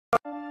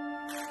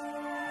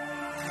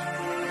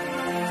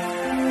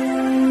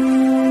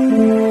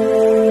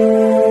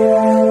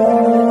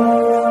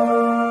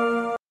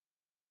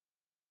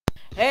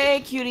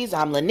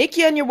ladies. I'm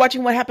Lanikia, and you're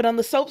watching What Happened on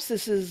the Soaps.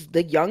 This is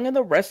the Young and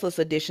the Restless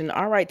edition.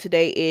 All right,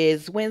 today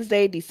is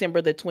Wednesday,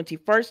 December the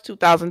 21st,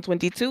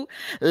 2022.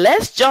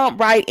 Let's jump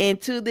right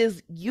into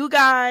this. You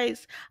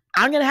guys,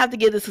 I'm going to have to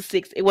give this a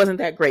 6. It wasn't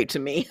that great to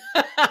me.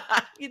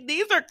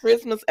 These are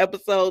Christmas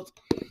episodes,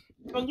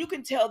 and you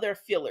can tell they're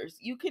fillers.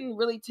 You can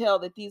really tell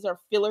that these are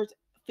filler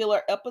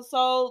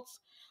episodes.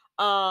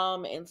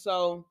 And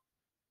so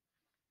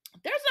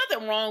there's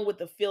nothing wrong with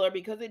the filler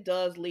because it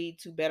does lead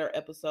to better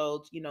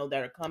episodes, that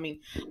are coming.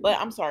 But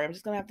I'm sorry, I'm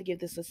just gonna have to give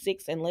this a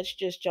 6, and let's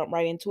just jump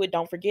right into it.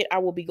 Don't forget, I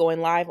will be going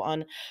live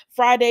on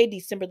Friday,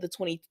 December the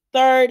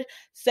 23rd,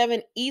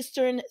 7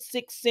 Eastern,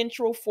 6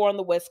 Central, 4 on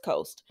the West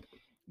Coast.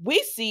 We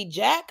see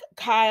Jack,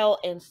 Kyle,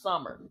 and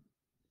Summer.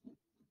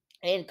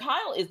 And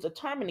Kyle is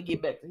determined to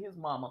get back to his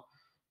mama.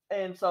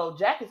 And so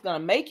Jack is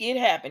gonna make it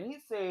happen. He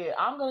said,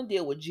 "I'm gonna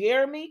deal with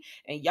Jeremy,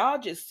 and y'all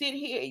just sit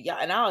here,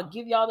 and I'll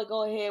give y'all the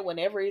go ahead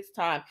whenever it's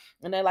time."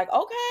 And they're like,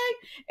 "Okay."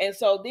 And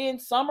so then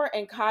Summer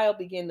and Kyle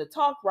begin to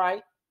talk,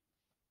 right?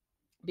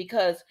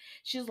 Because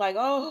she's like,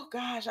 "Oh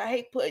gosh, I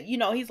hate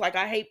he's like,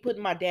 I hate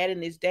putting my dad in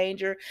this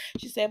danger."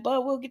 She said,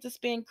 "But we'll get to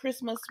spend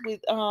Christmas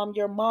with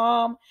your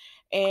mom."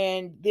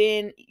 And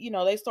then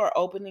they start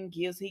opening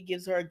gifts. He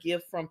gives her a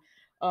gift from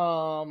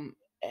um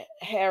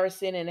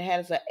Harrison, and it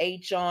has an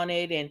H on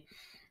it,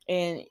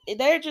 and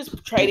they're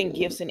just trading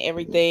gifts and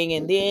everything.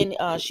 And then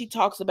she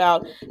talks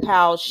about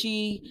how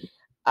she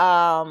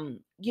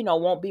won't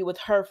be with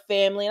her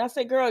family. And I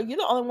said, "Girl, you're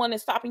the only one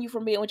that's stopping you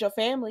from being with your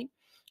family."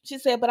 She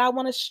said, "But I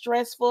want it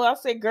stressful." I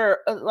said, "Girl,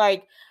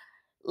 like,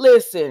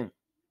 listen,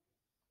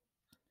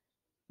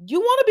 you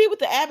want to be with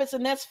the Abbotts,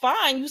 and that's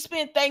fine. You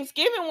spend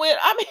Thanksgiving with,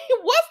 I mean,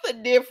 what's the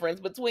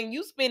difference between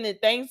you spending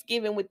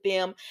Thanksgiving with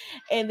them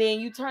and then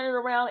you turn it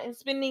around and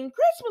spending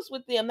Christmas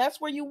with them? That's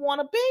where you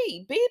want to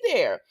be. Be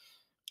there.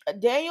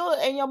 Daniel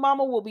and your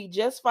mama will be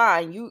just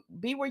fine. You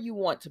be where you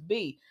want to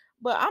be."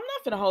 But I'm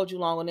not gonna hold you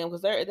long on them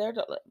because they're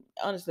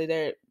honestly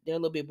they're a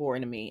little bit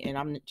boring to me, and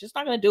I'm just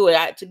not gonna do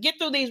it. To get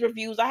through these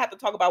reviews, I have to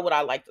talk about what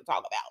I like to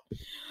talk about.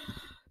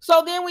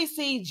 So then we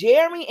see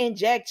Jeremy and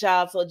Jack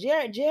Child. So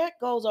Jack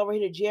goes over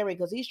here to Jeremy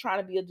because he's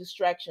trying to be a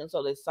distraction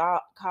so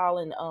that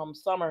Colin,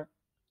 Summer,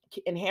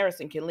 and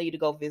Harrison can leave to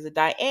go visit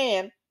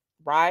Diane,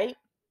 right?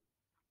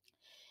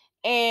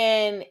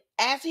 And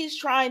as he's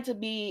trying to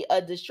be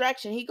a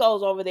distraction, he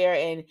goes over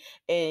there,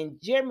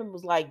 and Jeremy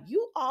was like,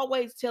 "You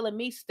always telling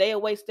me stay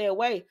away, stay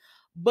away,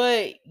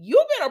 but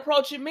you've been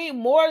approaching me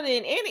more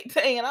than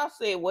anything." And I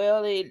said,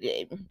 "Well,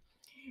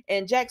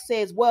 and Jack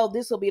says, "Well,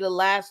 this will be the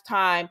last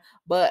time."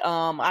 But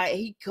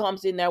he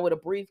comes in there with a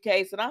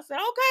briefcase, and I said,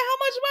 "Okay, how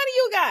much money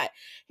you got?"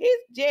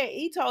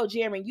 He told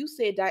Jeremy, "You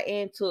said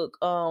Diane took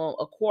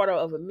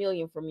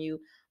 $250,000 from you."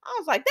 I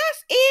was like,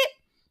 "That's it?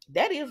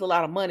 That is a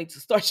lot of money to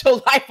start your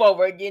life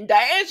over again.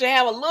 Diane should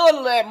have a little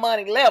of that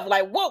money left.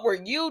 Like, what were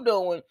you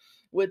doing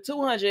with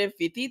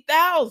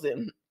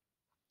 250,000?"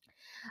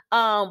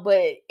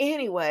 But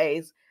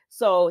anyways,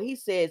 so he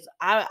says,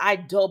 I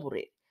doubled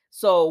it.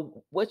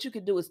 So what you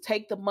could do is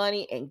take the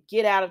money and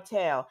get out of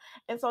town."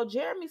 And so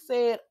Jeremy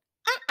said,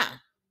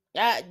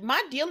 "Uh-uh.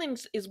 My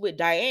dealings is with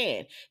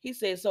Diane." He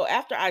said, "So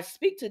after I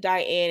speak to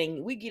Diane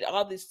and we get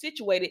all this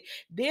situated,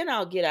 then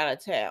I'll get out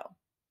of town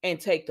and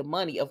take the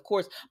money, of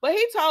course." But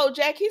he told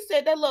Jack, he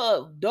said, "That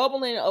little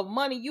doubling of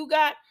money you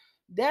got,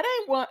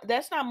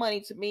 that's not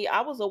money to me.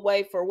 I was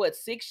away for what,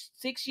 six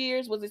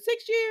years? Was it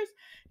 6 years?"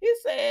 He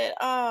said,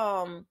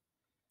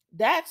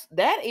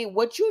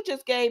 what you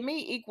just gave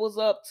me equals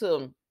up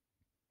to,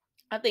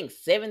 I think,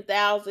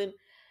 7,000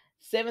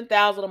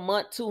 a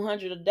month,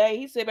 200 a day."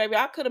 He said, "Baby,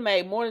 I could have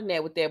made more than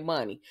that with that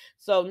money.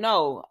 So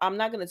no, I'm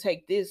not gonna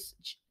take this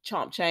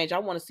chump change. I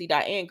want to see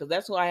Diane because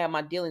that's who I have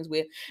my dealings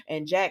with."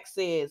 And Jack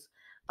says,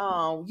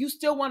 "You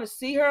still want to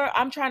see her?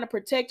 I'm trying to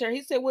protect her."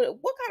 He said, "What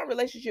kind of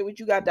relationship with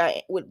you got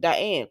with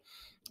Diane?"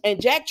 And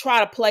Jack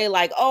tried to play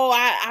like, "Oh,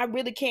 I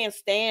really can't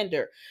stand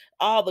her.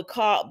 All the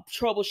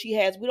trouble she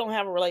has. We don't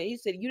have a relationship." He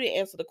said, "You didn't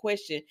answer the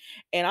question,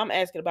 and I'm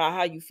asking about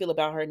how you feel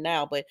about her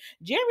now." But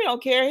Jeremy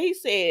don't care. He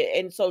said,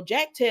 and so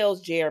Jack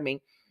tells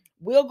Jeremy,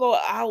 "We'll go.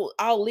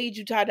 I'll lead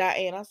you to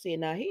Diane." I said,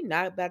 "Now he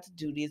not about to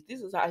do this.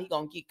 This is how he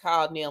gonna get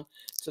called them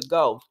to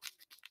go."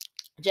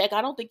 Jack,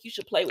 I don't think you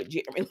should play with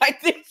Jeremy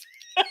like this.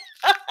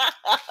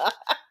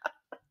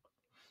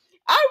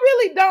 I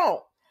really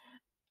don't.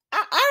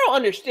 I don't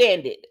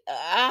understand it.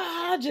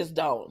 I just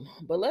don't.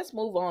 But let's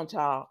move on,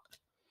 y'all.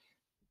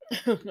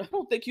 I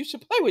don't think you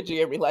should play with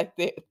Jeremy like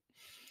that.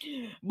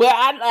 But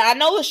I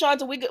know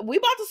LaShanta, we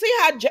about to see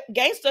how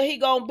gangster he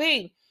gonna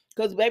be.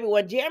 Cause baby,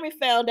 when Jeremy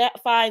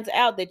finds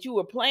out that you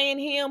were playing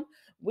him,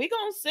 we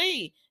gonna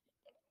see.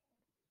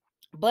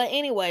 But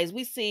anyways,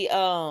 we see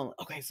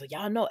okay, so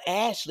y'all know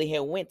Ashley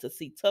had went to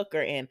see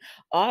Tucker, and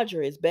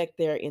Audra is back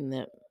there in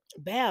the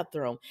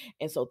bathroom.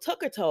 And so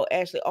Tucker told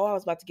Ashley, "Oh, I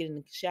was about to get in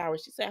the shower."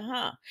 She said,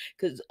 "Huh?"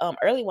 Because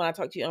early when I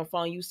talked to you on the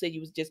phone, you said you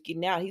was just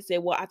getting out. He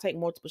said, "Well, I take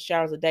multiple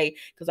showers a day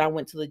because I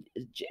went to the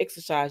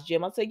exercise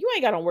gym." I said, "You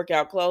ain't got on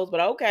workout clothes, but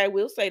okay,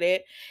 we'll say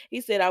that."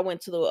 He said, "I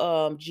went to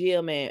the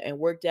gym and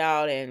worked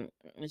out, and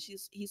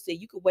he said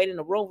you could wait in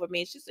the room for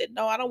me." And she said,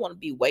 "No, I don't want to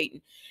be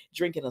waiting,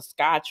 drinking a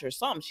scotch or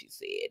something." She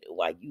said,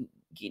 "While you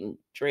getting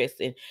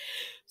dressed." And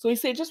so he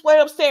said, "Just wait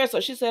upstairs." So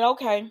she said,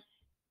 "Okay."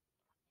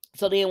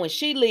 So then when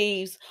she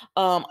leaves,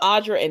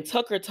 Audra and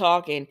Tucker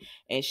talking,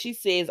 and she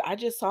says, "I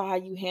just saw how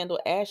you handle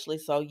Ashley.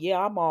 So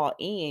yeah, I'm all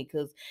in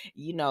because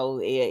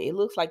it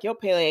looks like your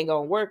plan ain't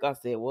gonna work." I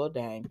said, "Well,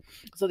 dang."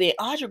 So then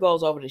Audra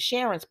goes over to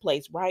Sharon's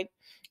place, right?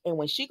 And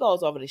when she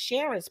goes over to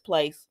Sharon's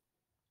place,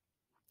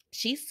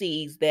 she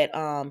sees that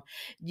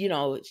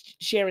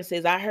Sharon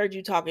says, "I heard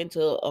you talking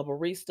to a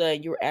barista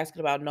and you were asking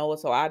about Noah,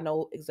 so I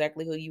know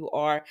exactly who you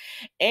are."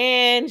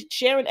 And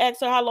Sharon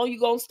asks her, "How long you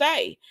gonna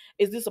stay?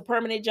 Is this a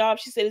permanent job?"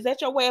 She said, "Is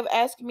that your way of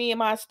asking me,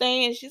 am I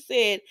staying?" She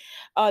said,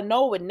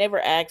 "Noah would never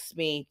ask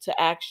me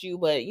to ask you,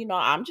 but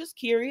I'm just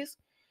curious."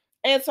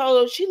 And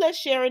so she lets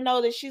Sharon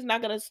know that she's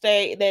not gonna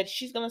stay, that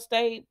she's gonna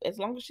stay as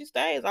long as she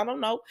stays. I don't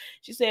know.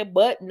 She said,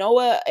 "But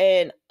Noah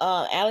and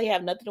Allie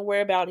have nothing to worry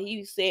about."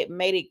 He said,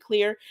 made it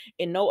clear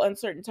in no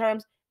uncertain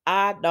terms,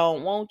 "I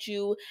don't want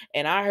you."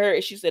 And I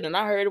heard, she said, and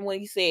I heard him when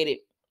he said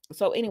it.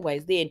 So,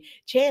 anyways, then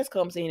Chance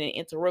comes in and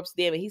interrupts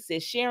them, and he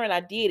says, "Sharon,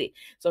 I did it."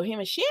 So him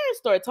and Sharon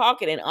start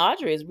talking, and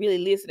Audra is really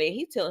listening.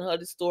 He's telling her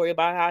the story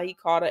about how he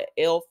caught an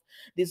elf,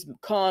 this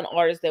con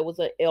artist that was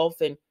an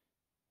elf, and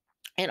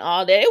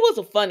all that. It was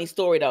a funny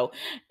story though.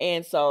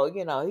 And so,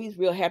 he's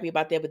real happy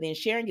about that. But then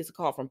Sharon gets a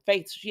call from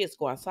Faith, so she has to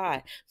go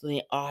outside. So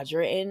then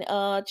Audra and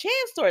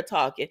Chance start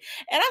talking.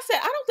 And I said,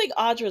 "I don't think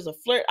Audra is a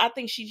flirt. I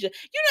think she just,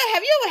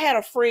 have you ever had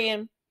a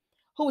friend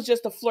who was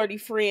just a flirty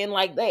friend?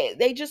 Like they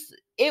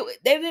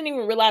didn't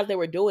even realize they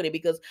were doing it,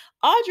 because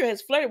Audra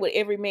has flirted with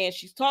every man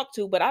she's talked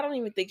to, but I don't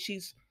even think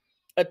she's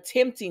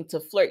attempting to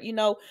flirt.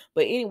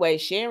 But anyway,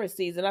 Sharon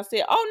sees, and I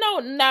said, "Oh no,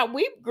 not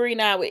we green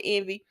eyed with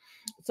envy."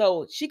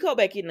 So she go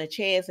back in the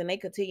Chance, and they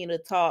continue to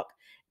talk.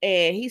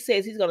 And he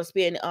says he's gonna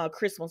spend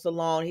Christmas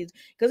alone. He's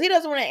Because he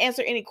doesn't want to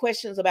answer any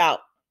questions about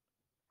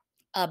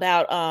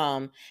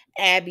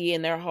Abby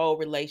and their whole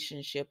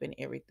relationship and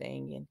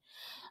everything. And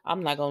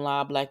I'm not gonna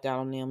lie, I blacked out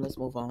on them. Let's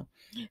move on.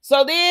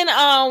 So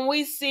then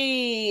we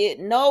see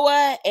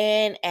Noah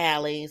and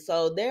Allie.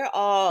 So they're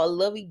all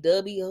lovey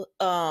dovey.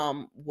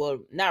 Well,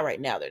 not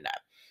right now, they're not.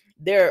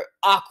 They're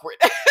awkward.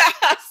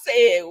 I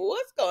said,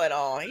 "What's going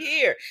on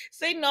here?"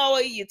 Say,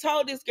 "Noah, you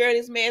told this girl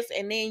this mess,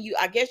 and then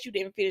I guess you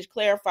didn't finish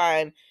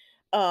clarifying."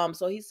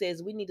 So he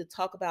says, "We need to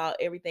talk about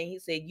everything." He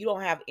said, "You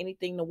don't have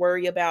anything to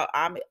worry about.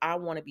 I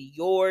want to be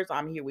yours.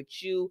 I'm here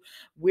with you.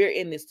 We're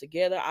in this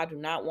together. I do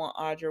not want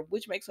Audra,"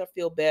 which makes her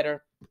feel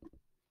better.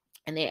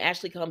 And then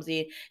Ashley comes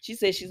in. She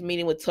says she's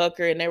meeting with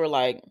Tucker, and they were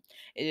like,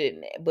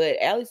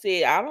 but Allie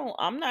said,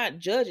 I'm not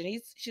judging."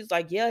 She's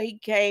like, "Yeah, he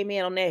came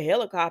in on that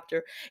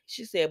helicopter."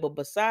 She said, "But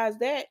besides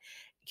that,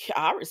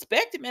 I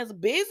respect him as a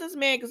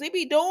businessman because he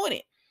be doing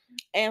it."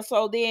 And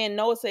so then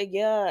Noah said,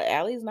 "Yeah,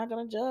 Allie's not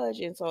gonna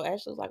judge." And so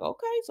Ashley's like,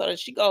 "Okay." So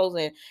she goes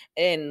in,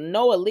 and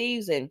Noah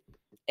leaves, and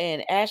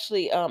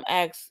Ashley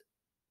asks,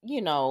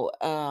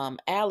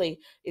 "Allie,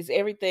 is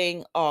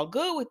everything all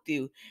good with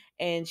you?"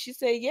 And she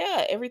said,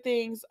 "Yeah,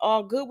 everything's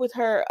all good with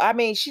her." I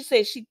mean, she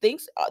said she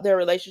thinks their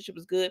relationship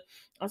is good.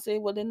 I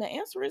said, "Well, then the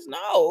answer is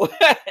no."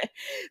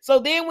 So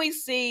then we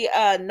see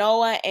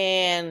Noah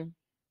and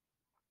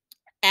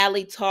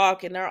Allie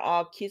talk, and they're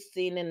all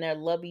kissing, and they're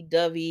lovey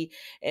dovey,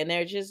 and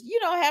they're just,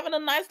 having a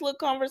nice little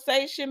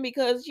conversation,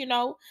 because,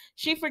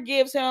 she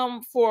forgives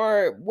him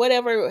for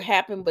whatever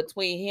happened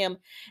between him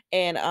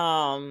and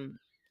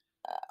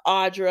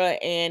Audra.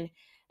 And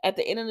at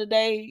the end of the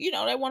day,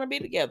 they want to be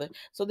together.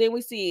 So then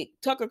we see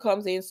Tucker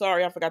comes in.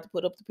 Sorry, I forgot to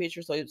put up the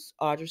picture, so it's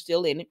Audra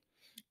still in it.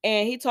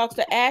 And he talks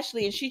to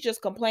Ashley, and she's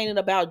just complaining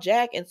about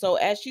Jack. And so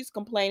as she's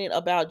complaining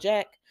about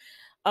Jack,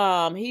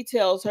 he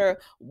tells her,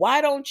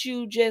 "Why don't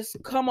you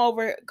just come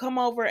over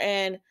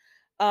and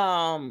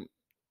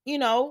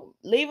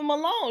leave him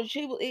alone?"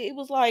 It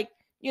was like,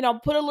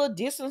 put a little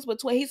distance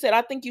between. He said,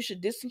 "I think you should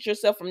distance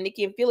yourself from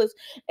Nikki and Phyllis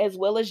as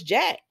well as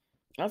Jack."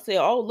 I said,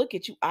 "Oh, look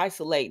at you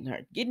isolating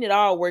her, getting it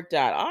all worked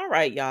out." All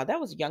right, y'all, that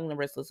was Young and the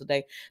Restless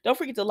today. Don't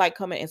forget to like,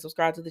 comment, and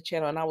subscribe to the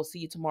channel, and I will see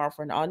you tomorrow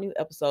for an all new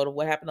episode of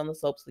What Happened on the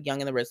Soaps, the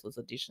Young and the Restless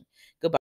edition. Goodbye.